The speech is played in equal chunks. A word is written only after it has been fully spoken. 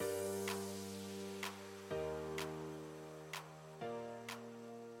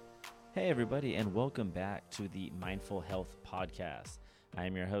Hey, everybody, and welcome back to the Mindful Health Podcast. I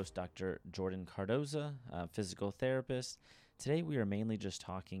am your host, Dr. Jordan Cardoza, a physical therapist. Today, we are mainly just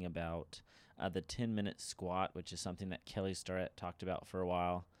talking about the 10-minute squat, which is something that Kelly Starrett talked about for a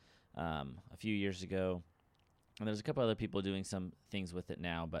while, a few years ago. And there's a couple other people doing some things with it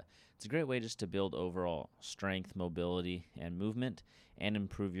now, but it's a great way just to build overall strength, mobility, and movement, and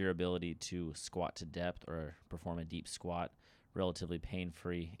improve your ability to squat to depth or perform a deep squat relatively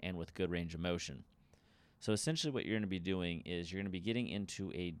pain-free and with good range of motion. So essentially what you're going to be doing is you're going to be getting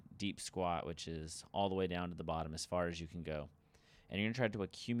into a deep squat, which is all the way down to the bottom as far as you can go. And you're going to try to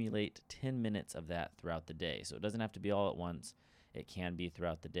accumulate 10 minutes of that throughout the day. So it doesn't have to be all at once. It can be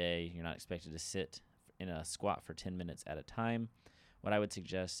throughout the day. You're not expected to sit in a squat for 10 minutes at a time. What I would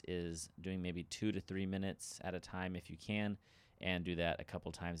suggest is doing maybe 2 to 3 minutes at a time if you can, and do that a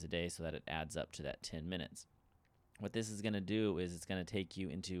couple times a day so that it adds up to that 10 minutes. What this is going to do is it's going to take you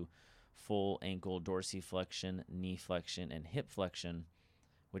into full ankle dorsiflexion, knee flexion, and hip flexion,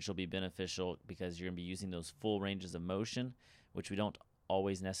 which will be beneficial because you're going to be using those full ranges of motion, which we don't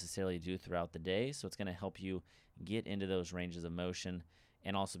always necessarily do throughout the day. So it's going to help you get into those ranges of motion.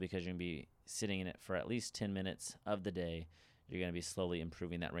 And also because you're going to be sitting in it for at least 10 minutes of the day, you're going to be slowly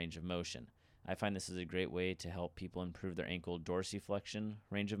improving that range of motion. I find this is a great way to help people improve their ankle dorsiflexion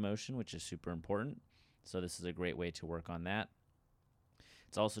range of motion, which is super important. So this is a great way to work on that.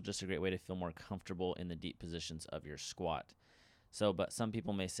 It's also just a great way to feel more comfortable in the deep positions of your squat. But some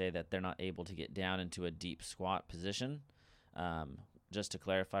people may say that they're not able to get down into a deep squat position. Just to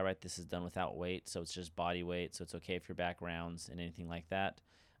clarify, right, this is done without weight, so it's just body weight, so it's okay if your back rounds and anything like that,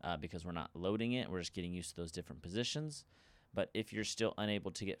 because we're not loading it, we're just getting used to those different positions. But if you're still unable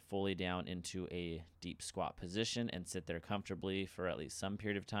to get fully down into a deep squat position and sit there comfortably for at least some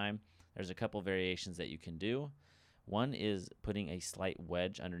period of time, there's a couple variations that you can do. One is putting a slight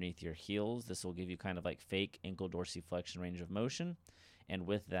wedge underneath your heels. This will give you kind of like fake ankle dorsiflexion range of motion. And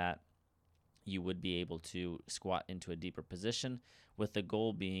with that, you would be able to squat into a deeper position, with the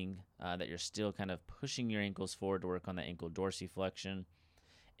goal being that you're still kind of pushing your ankles forward to work on the ankle dorsiflexion,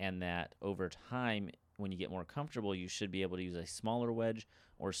 and that over time, when you get more comfortable, you should be able to use a smaller wedge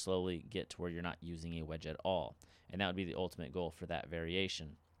or slowly get to where you're not using a wedge at all. And that would be the ultimate goal for that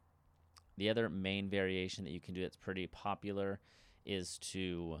variation. The other main variation that you can do that's pretty popular is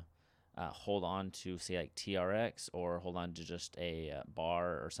to hold on to, say, like TRX, or hold on to just a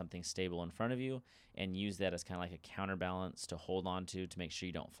bar or something stable in front of you, and use that as kind of like a counterbalance to hold on to make sure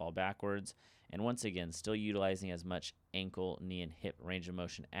you don't fall backwards. And once again, still utilizing as much ankle, knee, and hip range of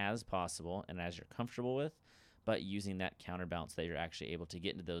motion as possible and as you're comfortable with, but using that counterbalance that you're actually able to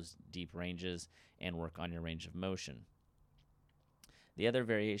get into those deep ranges and work on your range of motion. The other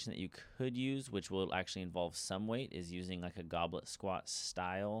variation that you could use, which will actually involve some weight, is using like a goblet squat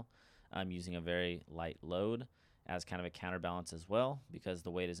style, using a very light load as kind of a counterbalance as well. Because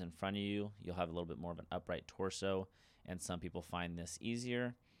the weight is in front of you, you'll have a little bit more of an upright torso, and some people find this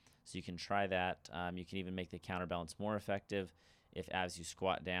easier. So you can try that. You can even make the counterbalance more effective if, as you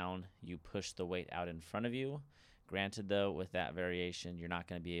squat down, you push the weight out in front of you. Granted, though, with that variation, you're not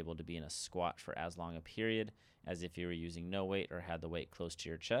going to be able to be in a squat for as long a period as if you were using no weight or had the weight close to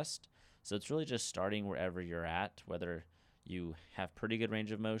your chest. So it's really just starting wherever you're at, whether you have pretty good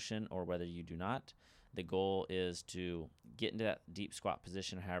range of motion or whether you do not. The goal is to get into that deep squat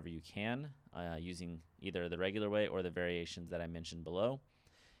position however you can, using either the regular way or the variations that I mentioned below,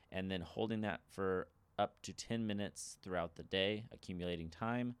 and then holding that for up to 10 minutes throughout the day, accumulating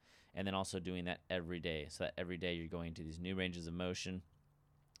time, and then also doing that every day, so that every day you're going to these new ranges of motion,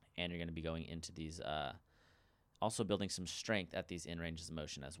 and you're going to be going into these, also building some strength at these in ranges of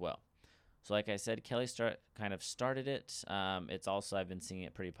motion as well. So like I said, Kelly kind of started it. It's also, I've been seeing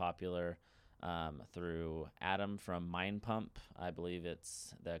it pretty popular through Adam from Mind Pump. I believe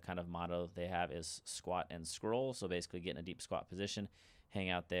it's the kind of motto they have is squat and scroll. So basically get in a deep squat position,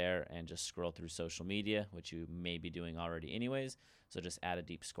 hang out there, and just scroll through social media, which you may be doing already anyways. So just add a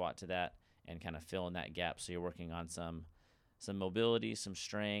deep squat to that and kind of fill in that gap. So you're working on some mobility, some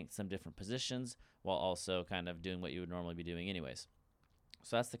strength, some different positions, while also kind of doing what you would normally be doing anyways.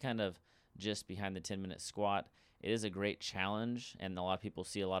 So that's the kind of gist behind the 10-minute squat. It is a great challenge, and a lot of people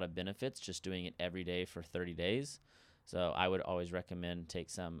see a lot of benefits just doing it every day for 30 days. So I would always recommend take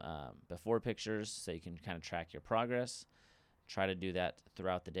some before pictures so you can kind of track your progress. Try to do that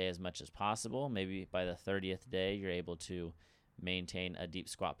throughout the day as much as possible. Maybe by the 30th day, you're able to maintain a deep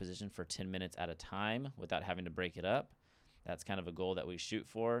squat position for 10 minutes at a time without having to break it up. That's kind of a goal that we shoot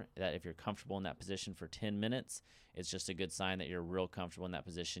for, that if you're comfortable in that position for 10 minutes, it's just a good sign that you're real comfortable in that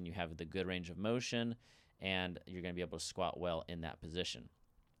position. You have the good range of motion, and you're going to be able to squat well in that position.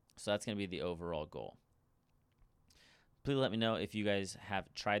 So that's going to be the overall goal. Please let me know if you guys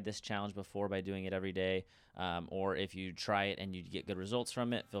have tried this challenge before by doing it every day, or if you try it and you get good results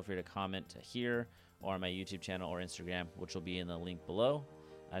from it. Feel free to comment here or on my YouTube channel or Instagram, which will be in the link below.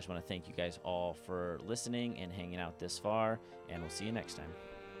 I just want to thank you guys all for listening and hanging out this far, and we'll see you next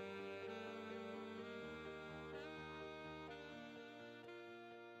time.